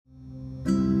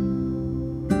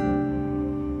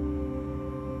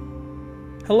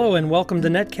Hello and welcome to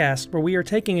Netcast, where we are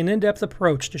taking an in-depth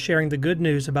approach to sharing the good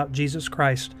news about Jesus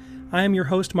Christ. I am your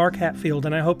host, Mark Hatfield,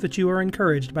 and I hope that you are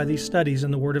encouraged by these studies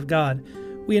in the Word of God.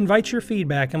 We invite your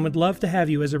feedback and would love to have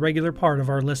you as a regular part of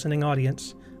our listening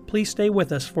audience. Please stay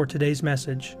with us for today's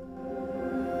message.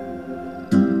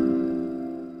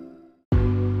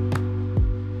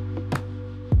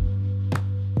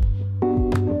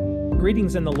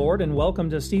 Greetings in the Lord and welcome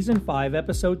to Season 5,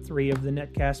 Episode 3 of the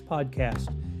Netcast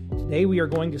podcast. Today we are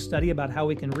going to study about how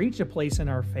we can reach a place in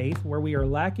our faith where we are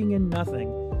lacking in nothing,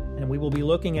 and we will be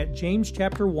looking at James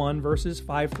chapter 1, verses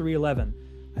 5 through 11.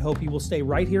 I hope you will stay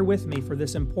right here with me for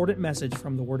this important message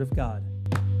from the Word of God.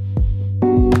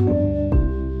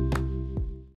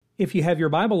 If you have your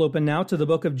Bible open now to the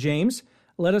book of James,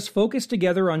 let us focus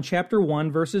together on chapter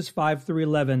 1, verses 5 through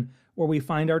 11, where we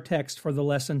find our text for the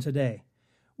lesson today.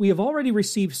 We have already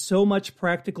received so much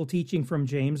practical teaching from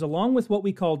James, along with what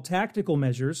we call tactical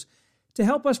measures, to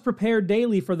help us prepare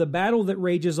daily for the battle that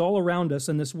rages all around us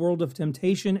in this world of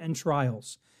temptation and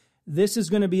trials. This is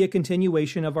going to be a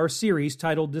continuation of our series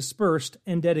titled Dispersed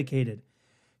and Dedicated.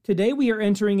 Today we are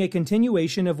entering a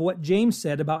continuation of what James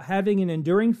said about having an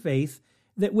enduring faith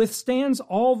that withstands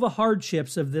all the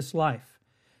hardships of this life.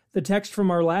 The text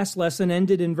from our last lesson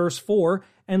ended in verse 4,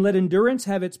 and let endurance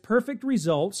have its perfect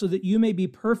result so that you may be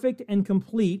perfect and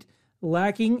complete,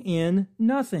 lacking in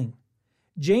nothing.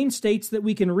 James states that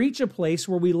we can reach a place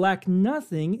where we lack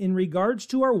nothing in regards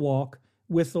to our walk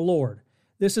with the Lord.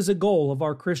 This is a goal of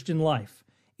our Christian life.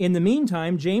 In the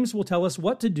meantime, James will tell us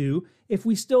what to do if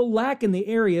we still lack in the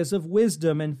areas of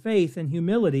wisdom and faith and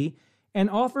humility, and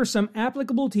offer some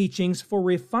applicable teachings for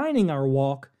refining our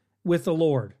walk with the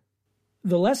Lord.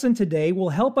 The lesson today will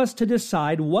help us to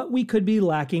decide what we could be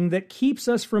lacking that keeps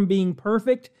us from being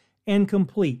perfect and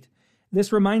complete.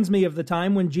 This reminds me of the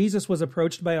time when Jesus was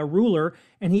approached by a ruler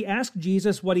and he asked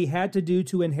Jesus what he had to do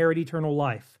to inherit eternal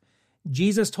life.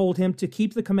 Jesus told him to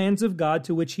keep the commands of God,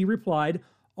 to which he replied,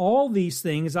 "All these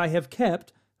things I have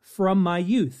kept from my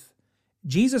youth."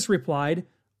 Jesus replied,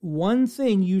 "One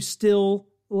thing you still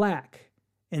lack."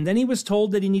 And then he was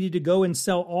told that he needed to go and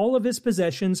sell all of his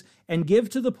possessions and give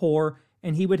to the poor,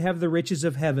 and he would have the riches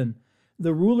of heaven.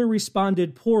 The ruler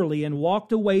responded poorly and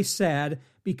walked away sad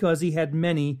because he had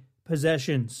many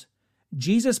possessions.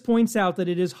 Jesus points out that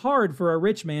it is hard for a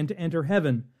rich man to enter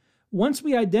heaven. Once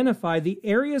we identify the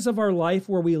areas of our life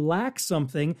where we lack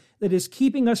something that is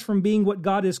keeping us from being what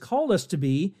God has called us to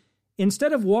be,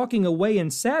 instead of walking away in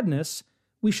sadness,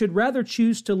 we should rather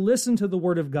choose to listen to the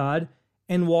Word of God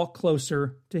and walk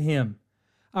closer to Him.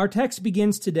 Our text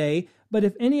begins today, "But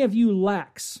if any of you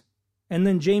lacks," and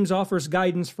then James offers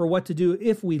guidance for what to do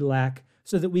if we lack,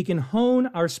 so that we can hone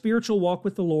our spiritual walk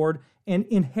with the Lord and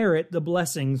inherit the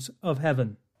blessings of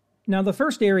heaven. Now, the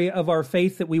first area of our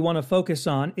faith that we want to focus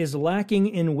on is lacking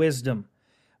in wisdom.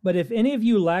 "But if any of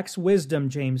you lacks wisdom,"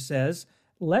 James says,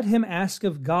 "let him ask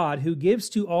of God, who gives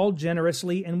to all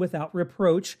generously and without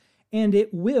reproach, and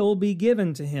it will be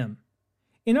given to him."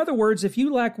 In other words, if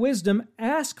you lack wisdom,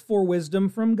 ask for wisdom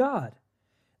from God.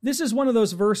 This is one of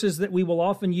those verses that we will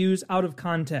often use out of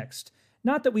context.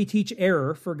 Not that we teach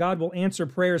error, for God will answer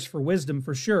prayers for wisdom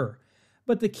for sure.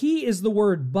 But the key is the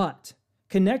word "but,"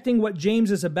 connecting what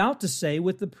James is about to say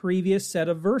with the previous set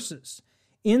of verses.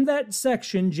 In that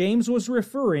section, James was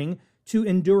referring to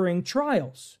enduring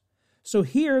trials. So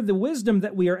here, the wisdom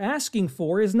that we are asking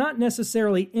for is not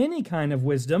necessarily any kind of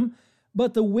wisdom,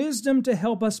 but the wisdom to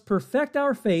help us perfect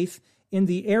our faith in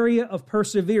the area of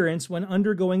perseverance when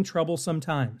undergoing troublesome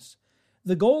times.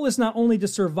 The goal is not only to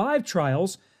survive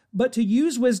trials, but to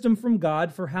use wisdom from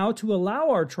God for how to allow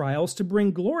our trials to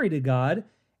bring glory to God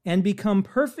and become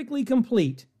perfectly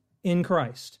complete in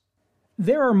Christ.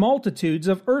 There are multitudes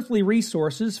of earthly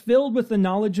resources filled with the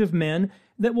knowledge of men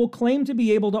that will claim to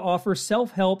be able to offer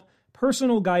self-help,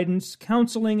 personal guidance,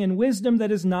 counseling, and wisdom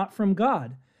that is not from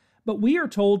God. But we are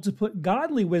told to put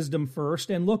godly wisdom first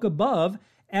and look above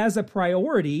as a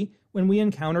priority when we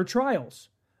encounter trials.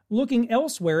 Looking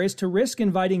elsewhere is to risk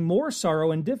inviting more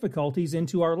sorrow and difficulties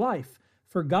into our life,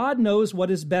 for God knows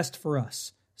what is best for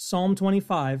us. Psalm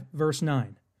 25, verse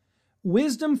 9.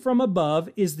 Wisdom from above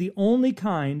is the only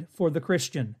kind for the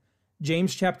Christian.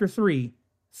 James chapter 3,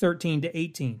 13 to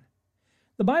 18.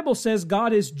 The Bible says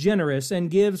God is generous and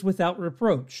gives without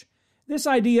reproach. This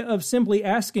idea of simply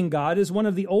asking God is one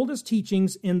of the oldest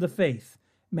teachings in the faith.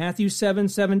 Matthew 7,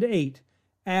 7 to 8.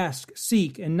 Ask,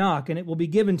 seek, and knock, and it will be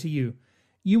given to you.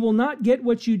 You will not get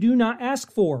what you do not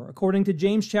ask for, according to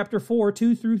James chapter 4,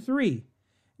 2 through 3.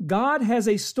 God has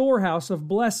a storehouse of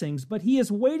blessings, but He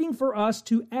is waiting for us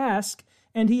to ask,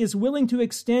 and He is willing to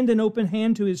extend an open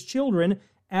hand to His children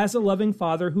as a loving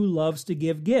Father who loves to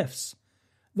give gifts.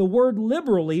 The word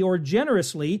liberally or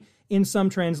generously in some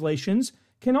translations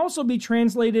can also be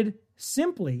translated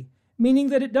simply, meaning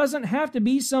that it doesn't have to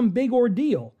be some big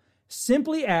ordeal.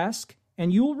 Simply ask,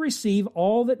 and you will receive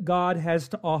all that God has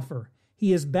to offer.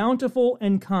 He is bountiful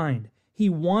and kind. He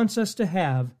wants us to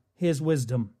have His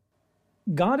wisdom.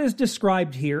 God is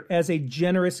described here as a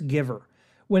generous giver.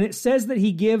 When it says that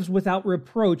He gives without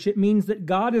reproach, it means that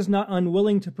God is not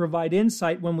unwilling to provide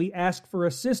insight when we ask for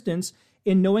assistance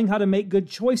in knowing how to make good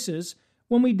choices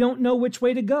when we don't know which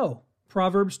way to go.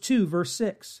 Proverbs 2, verse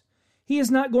 6. He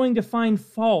is not going to find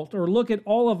fault or look at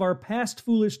all of our past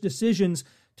foolish decisions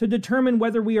to determine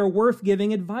whether we are worth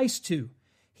giving advice to.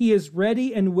 He is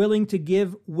ready and willing to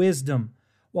give wisdom.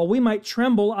 While we might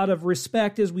tremble out of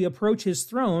respect as we approach His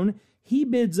throne, He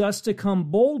bids us to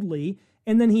come boldly,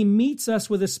 and then He meets us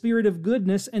with a spirit of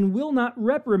goodness and will not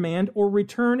reprimand or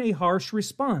return a harsh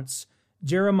response.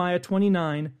 Jeremiah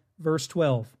 29, verse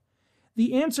 12.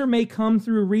 The answer may come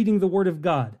through reading the Word of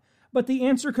God, but the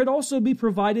answer could also be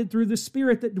provided through the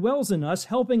Spirit that dwells in us,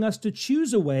 helping us to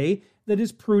choose a way that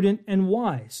is prudent and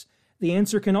wise. The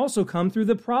answer can also come through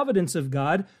the providence of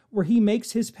God, where He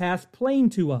makes His path plain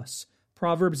to us.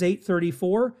 Proverbs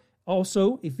 8:34,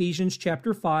 also Ephesians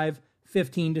chapter 5,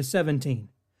 15 to 17.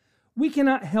 We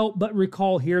cannot help but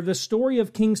recall here the story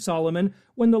of King Solomon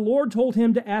when the Lord told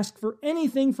him to ask for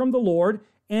anything from the Lord,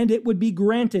 and it would be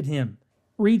granted him.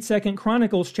 Read 2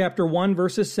 Chronicles chapter 1,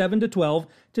 verses 7 to 12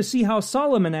 to see how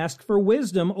Solomon asked for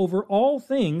wisdom over all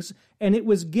things, and it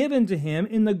was given to him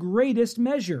in the greatest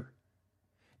measure.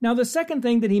 Now, the second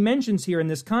thing that he mentions here in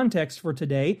this context for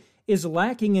today is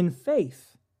lacking in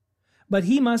faith. But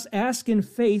he must ask in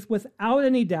faith without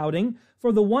any doubting,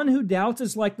 for the one who doubts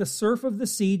is like the surf of the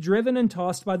sea driven and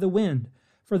tossed by the wind.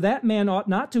 For that man ought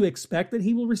not to expect that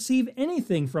he will receive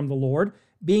anything from the Lord,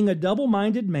 being a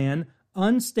double-minded man,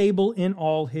 unstable in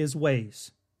all his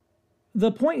ways.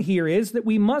 The point here is that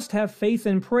we must have faith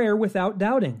in prayer without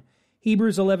doubting.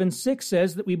 Hebrews 11:6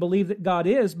 says that we believe that God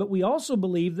is, but we also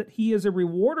believe that He is a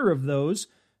rewarder of those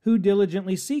who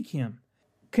diligently seek Him.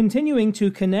 Continuing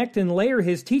to connect and layer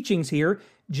his teachings here,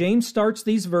 James starts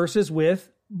these verses with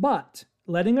 "but,"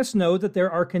 letting us know that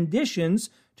there are conditions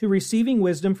to receiving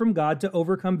wisdom from God to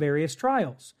overcome various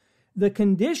trials. The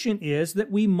condition is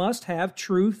that we must have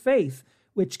true faith,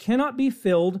 which cannot be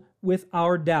filled with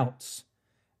our doubts.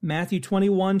 Matthew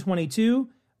 21:22,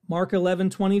 Mark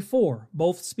 11:24,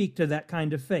 both speak to that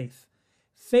kind of faith.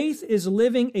 Faith is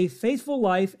living a faithful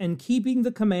life and keeping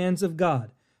the commands of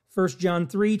God. 1 John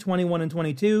 3:21 and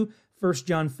 22, 1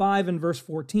 John 5 and verse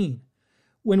 14.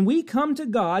 When we come to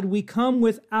God, we come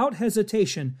without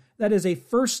hesitation. That is a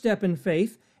first step in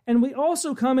faith, and we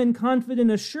also come in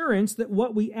confident assurance that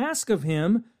what we ask of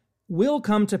Him will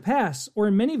come to pass, or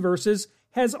in many verses,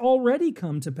 has already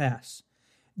come to pass.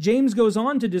 James goes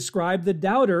on to describe the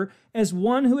doubter as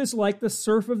one who is like the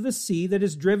surf of the sea that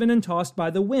is driven and tossed by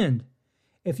the wind.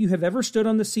 If you have ever stood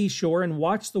on the seashore and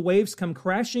watched the waves come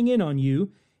crashing in on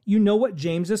you, you know what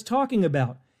James is talking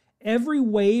about. Every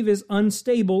wave is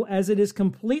unstable as it is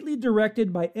completely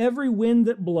directed by every wind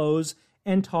that blows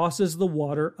and tosses the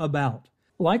water about.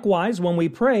 Likewise, when we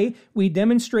pray, we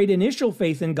demonstrate initial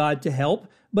faith in God to help,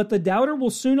 but the doubter will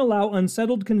soon allow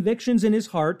unsettled convictions in his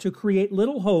heart to create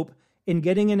little hope in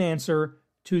getting an answer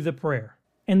to the prayer.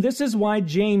 And this is why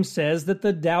James says that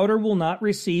the doubter will not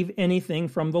receive anything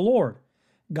from the Lord.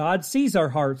 God sees our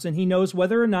hearts, and He knows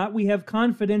whether or not we have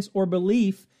confidence or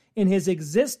belief in His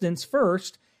existence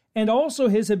first, and also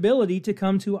His ability to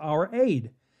come to our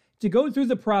aid. To go through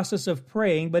the process of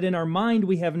praying, but in our mind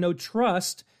we have no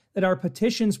trust that our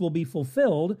petitions will be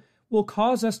fulfilled, will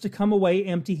cause us to come away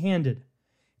empty-handed.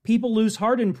 People lose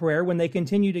heart in prayer when they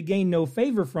continue to gain no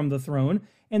favor from the throne,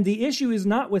 and the issue is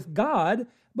not with God,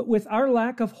 but with our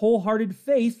lack of wholehearted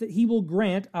faith that He will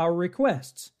grant our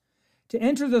requests. To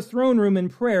enter the throne room in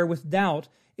prayer with doubt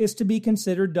is to be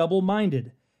considered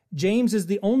double-minded. James is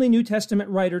the only New Testament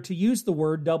writer to use the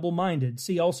word double-minded.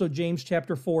 See also James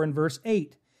chapter 4 and verse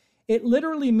 8. It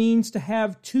literally means to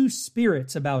have two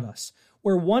spirits about us,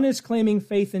 where one is claiming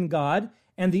faith in God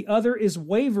and the other is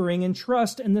wavering in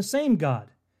trust in the same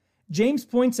God. James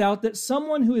points out that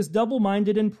someone who is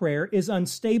double-minded in prayer is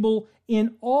unstable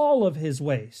in all of his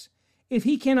ways. If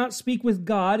he cannot speak with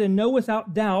God and know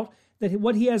without doubt that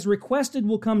what he has requested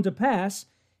will come to pass,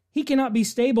 he cannot be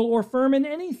stable or firm in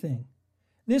anything.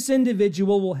 This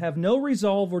individual will have no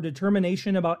resolve or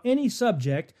determination about any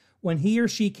subject when he or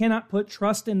she cannot put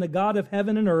trust in the God of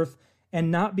heaven and earth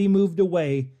and not be moved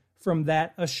away from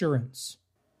that assurance.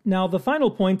 Now, the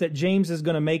final point that James is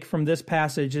going to make from this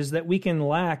passage is that we can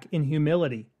lack in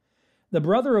humility. The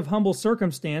brother of humble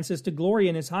circumstance is to glory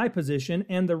in his high position,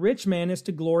 and the rich man is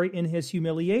to glory in his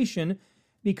humiliation,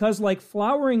 because like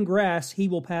flowering grass he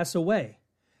will pass away.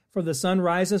 For the sun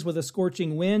rises with a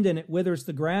scorching wind, and it withers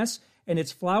the grass, and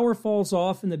its flower falls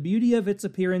off, and the beauty of its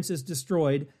appearance is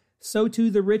destroyed. So too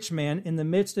the rich man, in the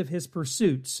midst of his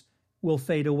pursuits, will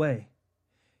fade away.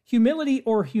 Humility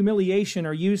or humiliation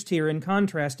are used here in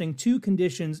contrasting two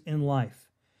conditions in life.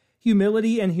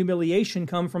 Humility and humiliation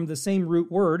come from the same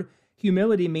root word.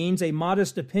 Humility means a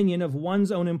modest opinion of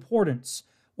one's own importance,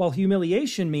 while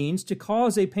humiliation means to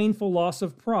cause a painful loss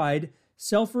of pride,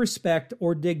 self-respect,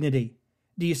 or dignity.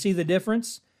 Do you see the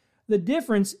difference? The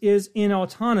difference is in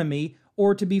autonomy,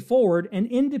 or to be forward, an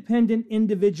independent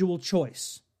individual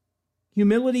choice.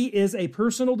 Humility is a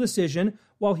personal decision,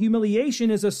 while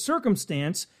humiliation is a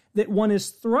circumstance that one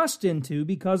is thrust into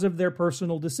because of their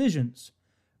personal decisions.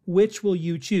 Which will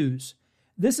you choose?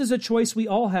 This is a choice we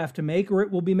all have to make, or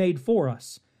it will be made for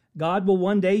us. God will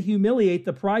one day humiliate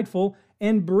the prideful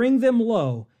and bring them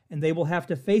low, and they will have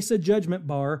to face a judgment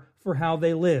bar for how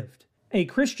they lived. A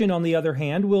Christian, on the other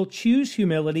hand, will choose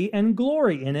humility and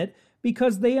glory in it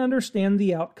because they understand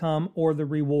the outcome or the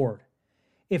reward.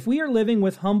 If we are living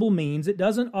with humble means, it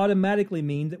doesn't automatically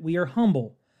mean that we are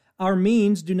humble. Our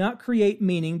means do not create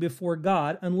meaning before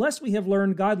God unless we have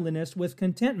learned godliness with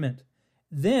contentment.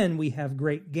 Then we have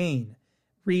great gain.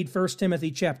 Read 1 Timothy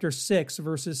chapter 6,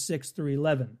 verses 6 through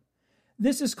 11.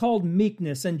 This is called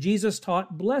meekness, and Jesus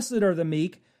taught, "Blessed are the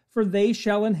meek, for they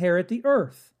shall inherit the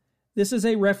earth." This is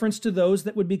a reference to those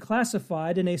that would be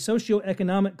classified in a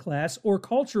socioeconomic class or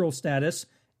cultural status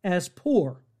as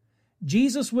poor.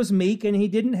 Jesus was meek, and he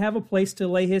didn't have a place to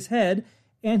lay his head,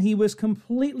 and he was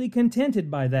completely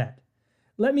contented by that.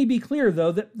 Let me be clear,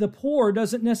 though, that the poor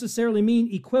doesn't necessarily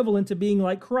mean equivalent to being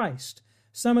like Christ.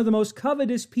 Some of the most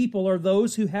covetous people are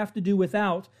those who have to do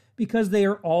without because they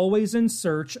are always in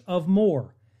search of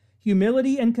more.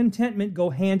 Humility and contentment go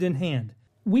hand in hand.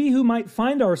 We who might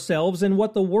find ourselves in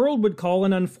what the world would call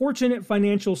an unfortunate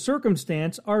financial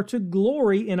circumstance are to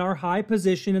glory in our high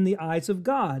position in the eyes of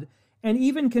God, and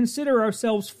even consider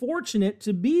ourselves fortunate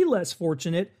to be less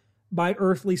fortunate by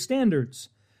earthly standards.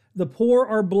 The poor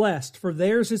are blessed, for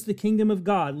theirs is the kingdom of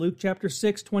God. Luke chapter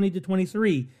 6,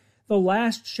 20-23. The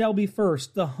last shall be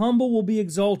first. The humble will be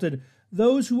exalted.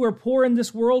 Those who are poor in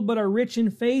this world but are rich in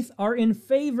faith are in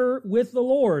favor with the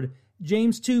Lord.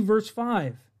 James 2, verse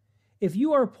 5. If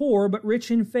you are poor but rich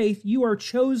in faith, you are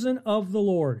chosen of the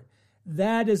Lord.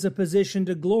 That is a position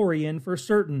to glory in for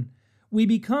certain. We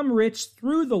become rich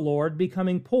through the Lord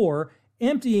becoming poor,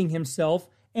 emptying himself,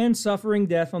 and suffering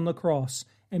death on the cross.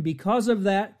 And because of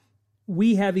that,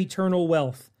 we have eternal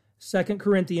wealth. 2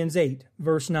 Corinthians 8,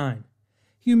 verse 9.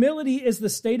 Humility is the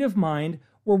state of mind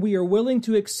where we are willing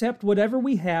to accept whatever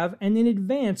we have, and in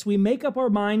advance we make up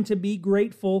our mind to be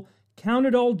grateful, count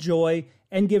it all joy,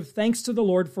 and give thanks to the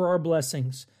Lord for our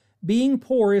blessings. Being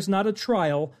poor is not a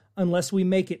trial unless we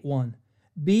make it one.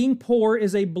 Being poor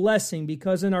is a blessing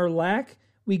because in our lack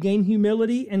we gain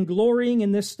humility, and glorying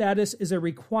in this status is a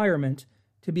requirement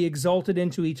to be exalted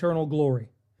into eternal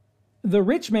glory. The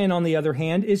rich man, on the other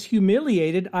hand, is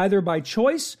humiliated either by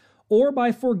choice or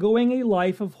by foregoing a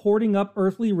life of hoarding up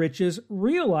earthly riches,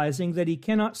 realizing that he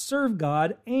cannot serve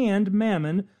God and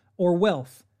mammon or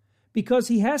wealth, because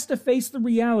he has to face the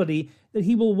reality that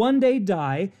he will one day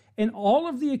die and all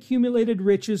of the accumulated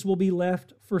riches will be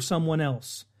left for someone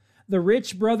else. The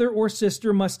rich brother or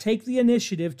sister must take the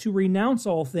initiative to renounce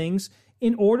all things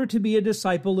in order to be a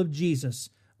disciple of Jesus.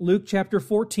 Luke chapter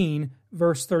 14,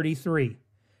 verse 33.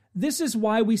 This is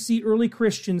why we see early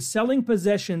Christians selling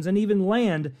possessions and even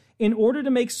land in order to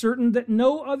make certain that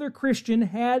no other Christian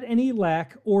had any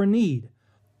lack or need.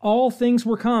 All things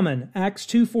were common, Acts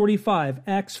 2:45,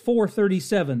 Acts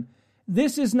 4:37.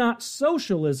 This is not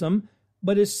socialism,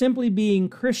 but is simply being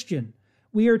Christian.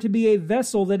 We are to be a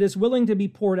vessel that is willing to be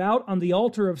poured out on the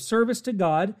altar of service to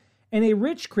God, and a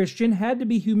rich Christian had to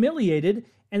be humiliated,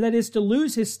 and that is to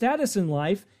lose his status in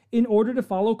life in order to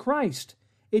follow Christ.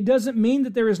 It doesn't mean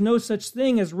that there is no such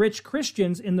thing as rich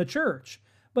Christians in the church,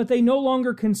 but they no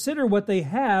longer consider what they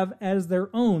have as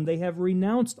their own. They have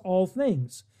renounced all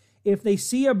things. If they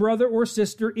see a brother or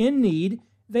sister in need,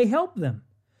 they help them.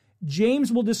 James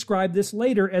will describe this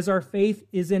later as our faith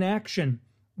is in action.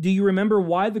 Do you remember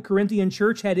why the Corinthian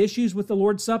church had issues with the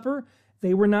Lord's Supper?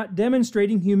 They were not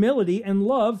demonstrating humility and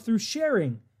love through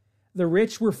sharing. The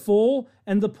rich were full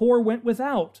and the poor went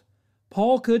without.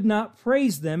 Paul could not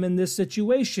praise them in this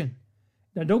situation.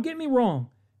 Now, don't get me wrong.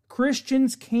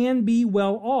 Christians can be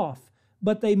well off,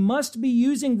 but they must be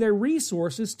using their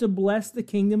resources to bless the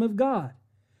kingdom of God.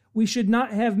 We should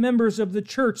not have members of the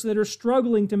church that are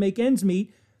struggling to make ends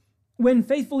meet when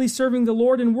faithfully serving the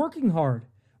Lord and working hard,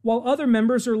 while other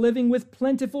members are living with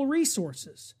plentiful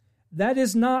resources. That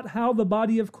is not how the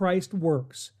body of Christ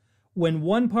works. When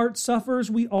one part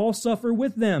suffers, we all suffer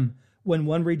with them. When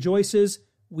one rejoices,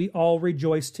 we all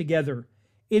rejoice together.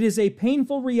 It is a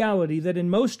painful reality that in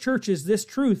most churches this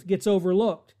truth gets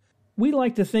overlooked. We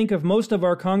like to think of most of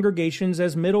our congregations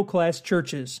as middle-class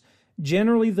churches.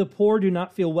 Generally, the poor do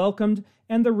not feel welcomed,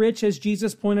 and the rich, as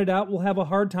Jesus pointed out, will have a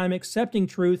hard time accepting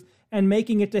truth and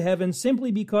making it to heaven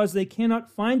simply because they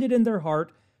cannot find it in their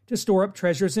heart to store up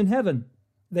treasures in heaven.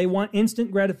 They want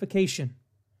instant gratification.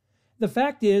 The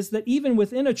fact is that even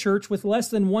within a church with less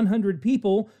than 100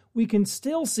 people, we can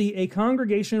still see a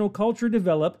congregational culture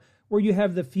develop where you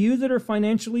have the few that are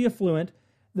financially affluent,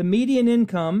 the median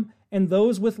income, and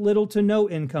those with little to no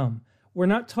income. We're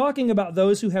not talking about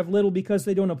those who have little because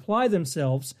they don't apply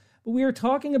themselves, but we are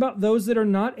talking about those that are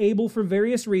not able for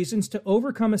various reasons to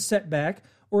overcome a setback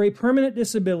or a permanent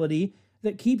disability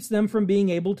that keeps them from being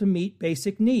able to meet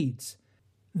basic needs.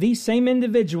 These same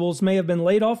individuals may have been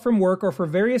laid off from work or for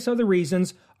various other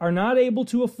reasons are not able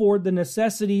to afford the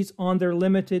necessities on their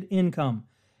limited income.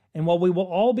 And while we will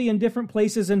all be in different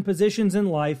places and positions in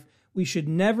life, we should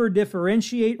never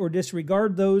differentiate or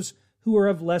disregard those who are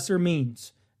of lesser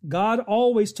means. God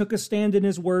always took a stand in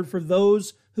His Word for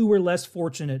those who were less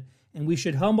fortunate, and we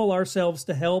should humble ourselves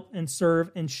to help and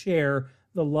serve and share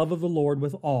the love of the Lord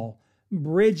with all,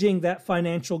 bridging that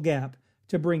financial gap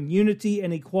to bring unity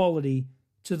and equality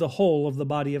to the whole of the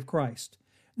body of Christ.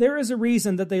 There is a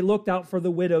reason that they looked out for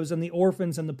the widows and the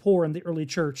orphans and the poor in the early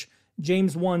church.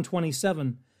 James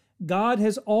 1:27. God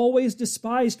has always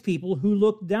despised people who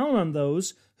look down on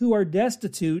those who are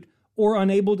destitute or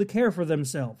unable to care for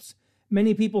themselves.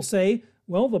 Many people say,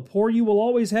 well, the poor you will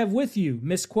always have with you,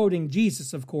 misquoting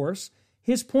Jesus, of course.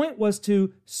 His point was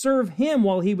to serve Him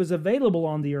while He was available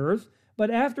on the earth, but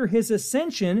after His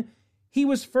ascension, He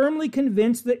was firmly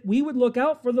convinced that we would look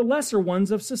out for the lesser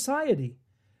ones of society.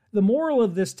 The moral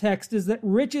of this text is that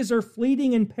riches are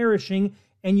fleeting and perishing,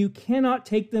 and you cannot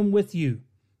take them with you.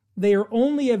 They are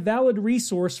only a valid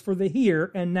resource for the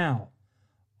here and now.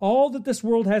 All that this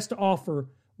world has to offer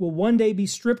will one day be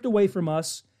stripped away from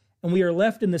us, and we are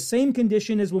left in the same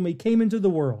condition as when we came into the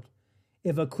world.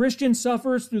 If a Christian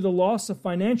suffers through the loss of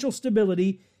financial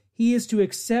stability, he is to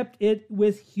accept it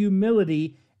with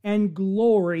humility and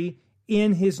glory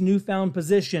in his newfound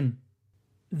position.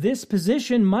 This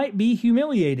position might be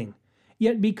humiliating,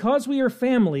 yet because we are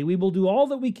family, we will do all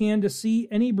that we can to see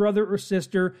any brother or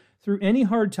sister through any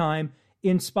hard time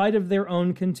in spite of their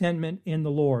own contentment in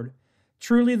the Lord.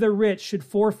 Truly the rich should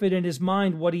forfeit in his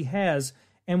mind what he has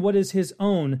and what is his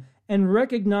own, and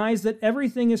recognize that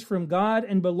everything is from God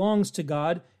and belongs to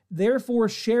God. Therefore,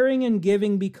 sharing and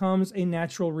giving becomes a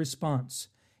natural response.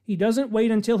 He doesn't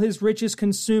wait until his riches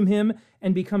consume him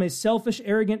and become a selfish,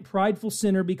 arrogant, prideful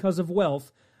sinner because of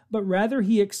wealth, but rather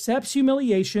he accepts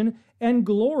humiliation and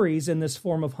glories in this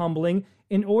form of humbling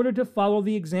in order to follow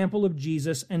the example of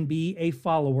Jesus and be a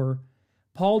follower.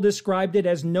 Paul described it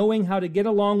as knowing how to get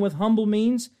along with humble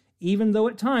means, even though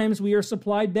at times we are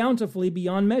supplied bountifully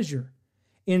beyond measure.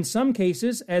 In some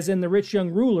cases, as in the rich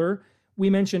young ruler we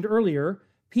mentioned earlier,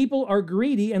 people are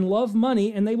greedy and love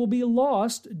money, and they will be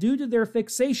lost due to their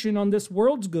fixation on this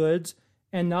world's goods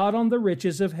and not on the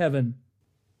riches of heaven.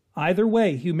 Either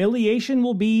way, humiliation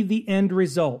will be the end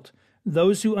result.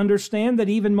 Those who understand that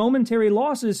even momentary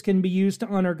losses can be used to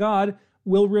honor God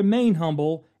will remain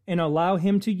humble and allow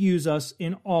Him to use us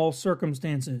in all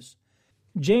circumstances.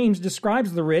 James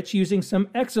describes the rich using some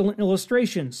excellent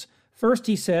illustrations. First,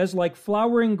 he says, like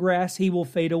flowering grass, he will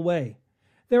fade away.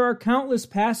 There are countless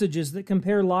passages that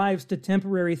compare lives to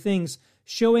temporary things,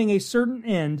 showing a certain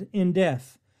end in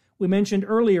death. We mentioned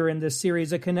earlier in this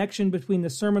series a connection between the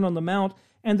Sermon on the Mount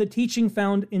and the teaching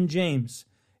found in James.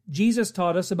 Jesus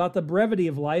taught us about the brevity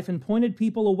of life and pointed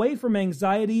people away from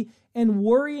anxiety and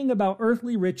worrying about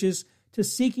earthly riches to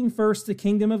seeking first the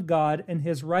kingdom of God and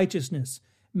His righteousness.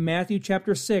 Matthew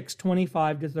chapter 6,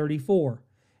 25-34.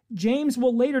 James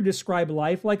will later describe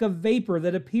life like a vapor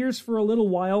that appears for a little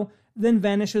while, then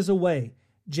vanishes away.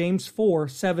 James 4,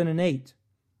 7 and 8.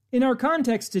 In our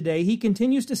context today, he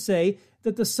continues to say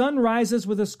that the sun rises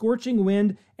with a scorching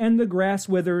wind and the grass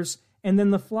withers, and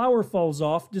then the flower falls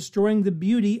off, destroying the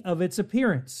beauty of its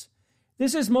appearance.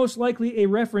 This is most likely a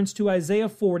reference to Isaiah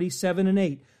 40, 7 and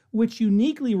 8, which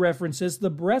uniquely references the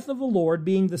breath of the Lord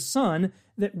being the sun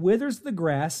that withers the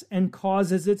grass and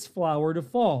causes its flower to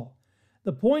fall.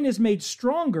 The point is made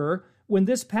stronger when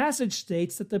this passage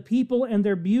states that the people and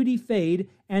their beauty fade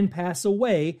and pass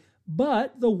away,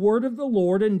 but the word of the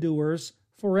Lord endures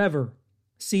forever.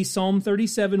 See Psalm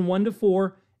 37,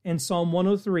 1-4, and Psalm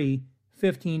 103,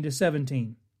 15 to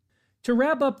 17. To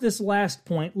wrap up this last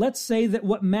point, let's say that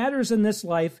what matters in this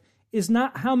life is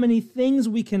not how many things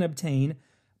we can obtain,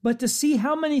 but to see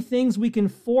how many things we can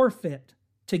forfeit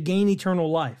to gain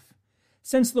eternal life.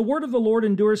 Since the word of the Lord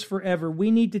endures forever, we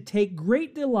need to take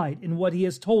great delight in what he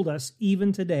has told us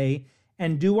even today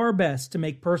and do our best to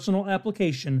make personal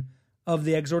application of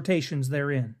the exhortations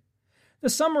therein. The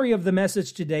summary of the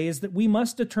message today is that we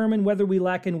must determine whether we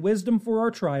lack in wisdom for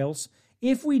our trials.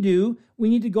 If we do, we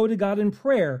need to go to God in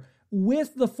prayer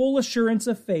with the full assurance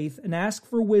of faith and ask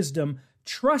for wisdom,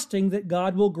 trusting that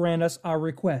God will grant us our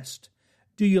request.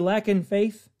 Do you lack in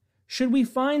faith? Should we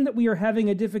find that we are having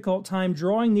a difficult time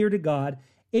drawing near to God,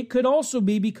 it could also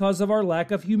be because of our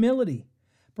lack of humility.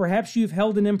 Perhaps you've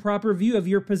held an improper view of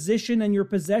your position and your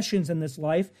possessions in this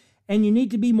life, and you need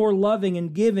to be more loving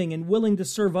and giving and willing to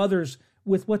serve others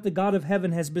with what the God of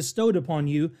heaven has bestowed upon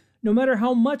you, no matter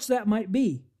how much that might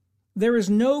be. There is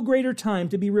no greater time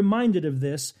to be reminded of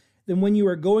this than when you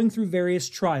are going through various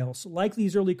trials, like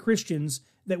these early Christians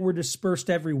that were dispersed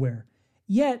everywhere.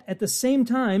 Yet, at the same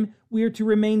time, we are to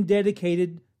remain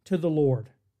dedicated to the Lord.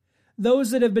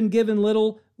 Those that have been given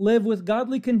little live with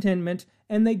godly contentment,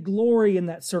 and they glory in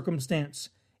that circumstance.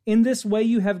 In this way,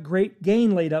 you have great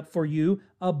gain laid up for you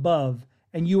above,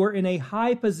 and you are in a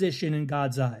high position in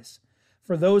God's eyes.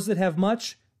 For those that have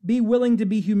much, be willing to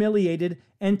be humiliated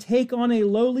and take on a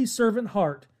lowly servant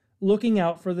heart, looking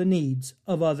out for the needs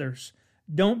of others.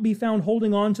 Don't be found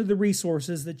holding on to the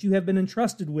resources that you have been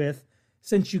entrusted with,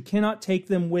 since you cannot take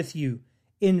them with you.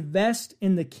 Invest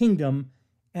in the kingdom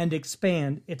and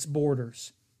expand its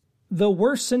borders. The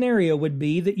worst scenario would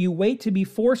be that you wait to be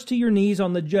forced to your knees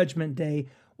on the judgment day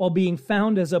while being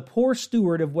found as a poor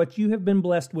steward of what you have been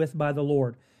blessed with by the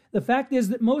Lord. The fact is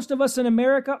that most of us in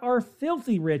America are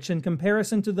filthy rich in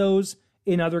comparison to those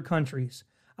in other countries.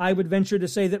 I would venture to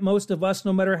say that most of us,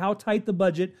 no matter how tight the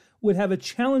budget, would have a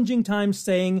challenging time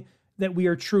saying that we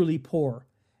are truly poor.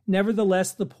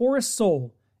 Nevertheless, the poorest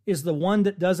soul is the one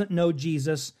that doesn't know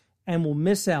Jesus and will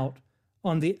miss out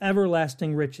on the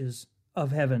everlasting riches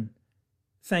of heaven.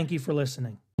 Thank you for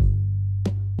listening.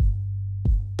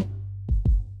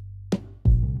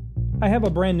 I have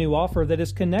a brand new offer that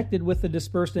is connected with the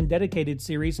Dispersed and Dedicated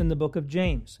series in the book of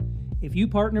James. If you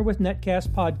partner with Netcast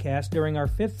Podcast during our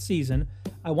 5th season,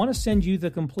 I want to send you the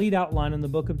complete outline in the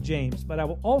book of James, but I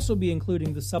will also be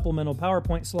including the supplemental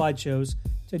PowerPoint slideshows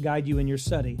to guide you in your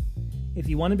study. If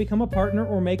you want to become a partner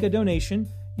or make a donation,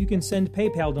 you can send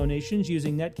PayPal donations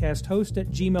using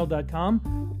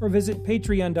netcasthost@gmail.com or visit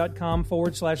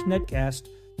patreon.com/netcast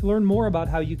to learn more about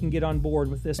how you can get on board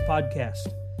with this podcast.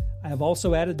 I have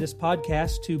also added this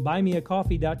podcast to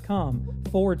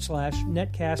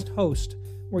buymeacoffee.com/netcasthost,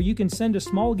 where you can send a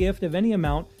small gift of any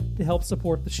amount to help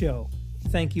support the show.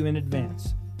 Thank you in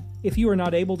advance. If you are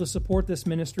not able to support this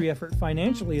ministry effort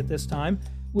financially at this time,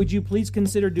 would you please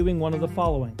consider doing one of the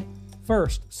following?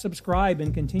 First, subscribe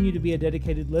and continue to be a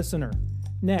dedicated listener.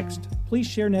 Next, please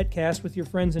share Netcast with your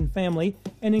friends and family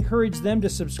and encourage them to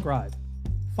subscribe.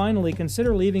 Finally,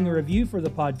 consider leaving a review for the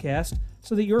podcast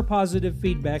so that your positive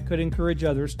feedback could encourage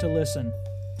others to listen.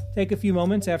 Take a few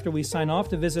moments after we sign off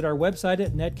to visit our website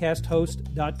at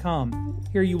netcasthost.com.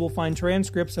 Here you will find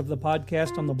transcripts of the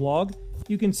podcast on the blog.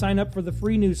 You can sign up for the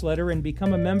free newsletter and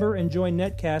become a member and join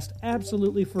Netcast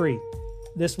absolutely free.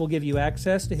 This will give you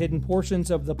access to hidden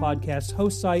portions of the podcast's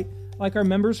host site, like our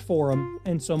members forum,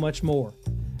 and so much more.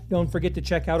 Don't forget to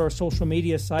check out our social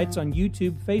media sites on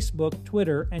YouTube, Facebook,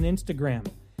 Twitter, and Instagram.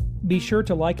 Be sure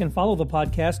to like and follow the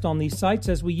podcast on these sites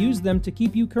as we use them to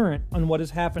keep you current on what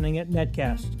is happening at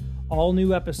Netcast. All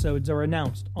new episodes are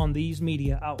announced on these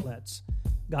media outlets.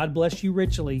 God bless you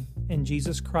richly in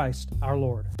Jesus Christ our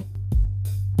Lord.